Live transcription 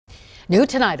New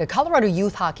tonight, a Colorado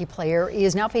youth hockey player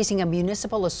is now facing a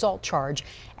municipal assault charge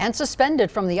and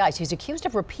suspended from the ice. He's accused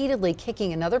of repeatedly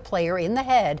kicking another player in the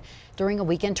head during a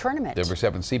weekend tournament. Denver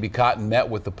 7 CB Cotton met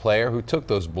with the player who took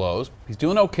those blows. He's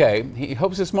doing okay. He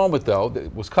hopes this moment, though,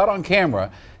 that was caught on camera,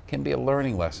 can be a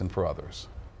learning lesson for others.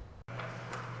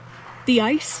 The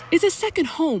ice is a second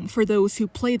home for those who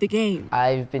play the game.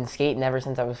 I've been skating ever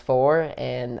since I was 4,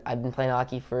 and I've been playing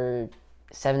hockey for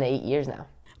 7 to 8 years now.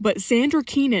 But Xander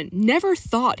Keenan never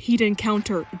thought he'd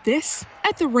encounter this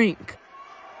at the rink.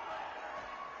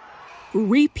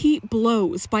 Repeat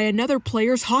blows by another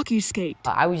player's hockey skate.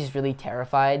 I was just really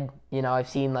terrified. You know, I've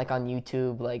seen on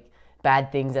YouTube,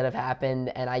 bad things that have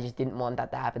happened, and I just didn't want that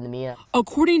to happen to me.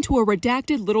 According to a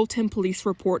redacted Littleton police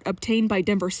report obtained by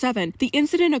Denver 7, the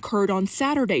incident occurred on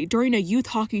Saturday during a youth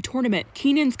hockey tournament.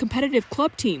 Keenan's competitive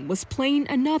club team was playing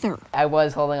another. I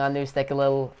was holding on to his stick a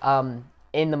little.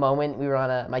 In the moment,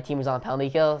 my team was on a penalty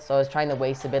kill, so I was trying to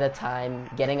waste a bit of time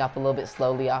getting up a little bit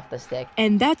slowly off the stick.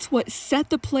 And that's what set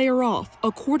the player off,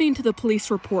 according to the police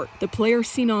report. The player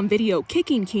seen on video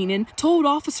kicking Keenan told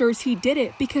officers he did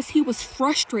it because he was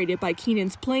frustrated by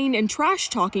Keenan's playing and trash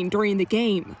talking during the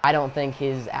game. I don't think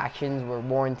his actions were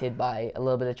warranted by a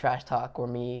little bit of trash talk or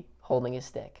me holding his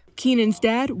stick. Keenan's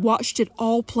dad watched it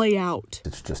all play out.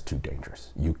 It's just too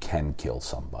dangerous. You can kill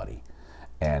somebody.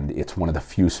 And it's one of the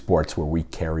few sports where we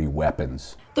carry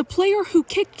weapons. The player who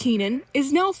kicked Keenan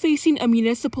is now facing a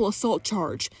municipal assault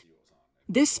charge.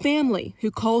 This family, who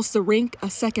calls the rink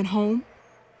a second home,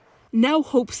 now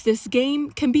hopes this game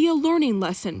can be a learning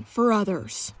lesson for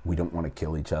others. We don't want to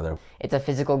kill each other. It's a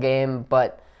physical game,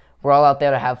 but we're all out there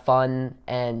to have fun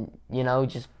and,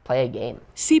 just play a game.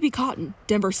 CB Cotton,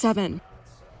 Denver 7.